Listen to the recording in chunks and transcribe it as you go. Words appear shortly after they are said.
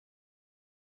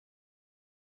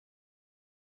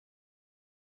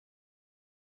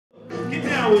Get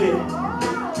down with it.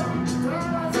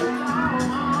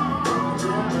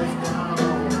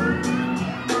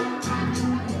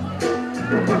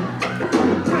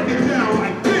 Break it down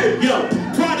like this. Yo,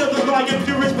 pride of the lion,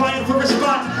 purist buying for a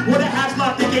spot. Where the house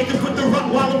locked the gate to put the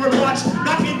Rottweiler in watch.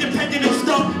 Not independent and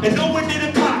stuff, and no one did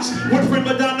a touch. When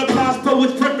prima donna Paspo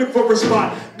was prepping for a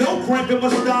spot. No cramping my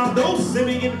style, no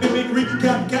simian mimicry.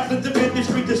 Captains of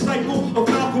industry, disciple of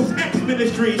Malcolm's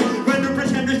ex-ministries. Render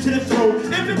pretenders to the throne.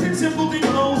 Impotent symbols and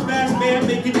clothes, masked man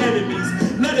making enemies.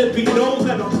 Let it be known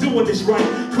that I'm doing this right.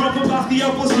 Crumple off the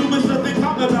upper zoomers, nothing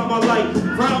talking about my life.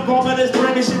 Round bombers,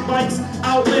 brandishing bikes.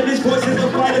 Outlandish voices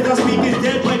of fighters, I speak in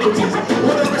dead languages.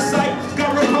 What a recite,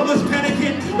 got republics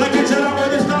panicking. Like a Jedi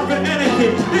order, stop for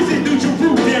etiquette. This is neutral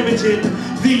proof damaging.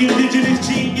 The indigenous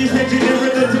genius,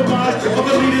 engineering the demise of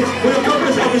the leaders with a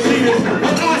purpose of his leaders.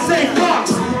 When I say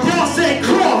fox, y'all say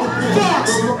croc.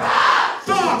 Fox,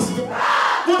 fox.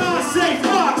 When I say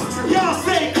fox, y'all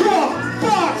say croc.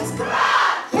 Fox,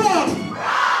 fox.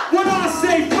 When I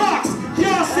say fox,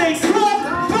 y'all say croc.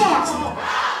 Fox,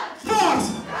 fox,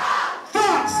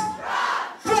 fox,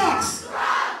 fox,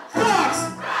 fox.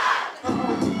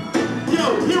 Yo,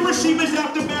 Hiroshima's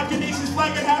after machinations,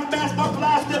 flag at half-mast, my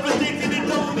blast devastating and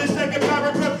known the second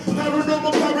paragraph.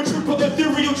 Paranormal paratrooper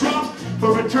ethereal drops.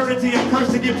 For eternity and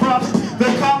curse to get props. The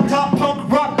cop top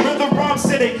punk rock rhythm wrong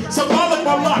city. Symbolic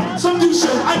my luck. Some new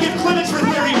show. I get clinics for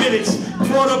 30 minutes.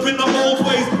 Brought up in the old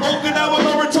ways. Okinawa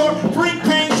orator. Bring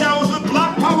pain showers with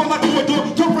block power like a door.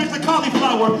 Don't raise the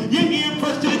cauliflower. Your ear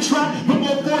pressed to the track. But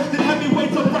more force than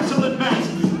heavyweights of wrestling match.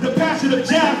 The passion of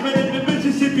Jasmine in the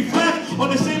Mississippi flat.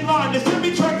 On the same line. The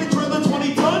semi-tractor trailer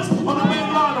 20 tons. On the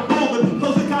main line of rolling.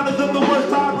 Those encounters of the worst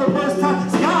time. Reverse time.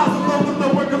 Skies are rolling the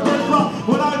work of first law.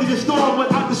 When I need a storm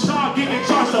without the shot getting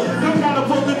charged up. No kind of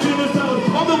both the tuners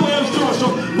on the way of store. So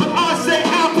when I say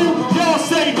apple, y'all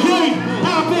say green.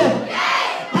 Apple.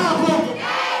 Apple.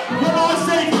 When I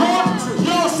say corn,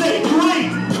 y'all say green.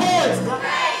 Corn.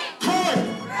 Corn.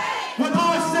 When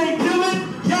I say Dylan,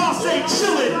 y'all say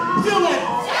chillin'. Dylan.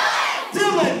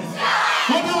 Dylan.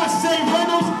 When I say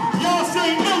Reynolds, y'all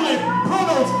say Dylan.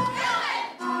 Reynolds.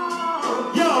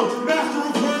 Yo, master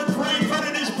of word, brain,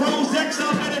 fetish, pros,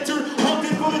 exile editor,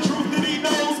 hunting for the truth that he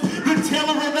knows. The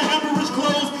tailor of the emperor's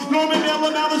clothes. Norman L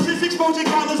analysis, exposing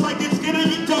collars like it's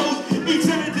skinning your toes. Each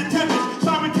sentence in tempest,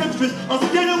 Simon Temptress, a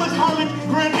scandalous harlot,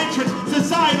 grand entrance,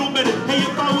 societal method. Hey,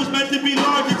 if I was meant to be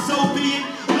large and so be it.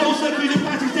 No likely to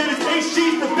pass his status.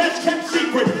 HG's the best kept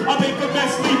secret. I'll make a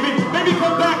mess sleeping, maybe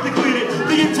come back to clean it.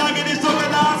 The antagonist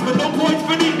organized, but no points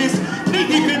for neatness. Knee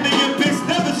deep in the abyss,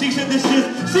 never cease and desist.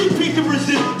 Seek peace and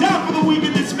resist, down for the weak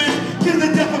and dismissed. Kiss the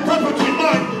death of perpetuate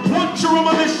line. One true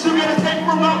militia, gonna take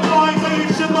from outlines. I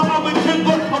ain't Schindler, I'm a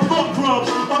Kindler, I'm thought crumbs.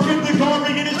 I'll get the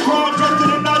Gary in his crime, dressed in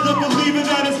a nose of believing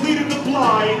that it's leading the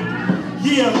blind.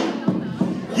 Yeah,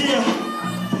 yeah,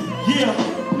 yeah.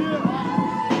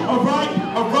 Alright,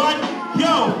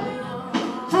 yo.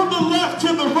 From the left to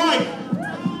the right.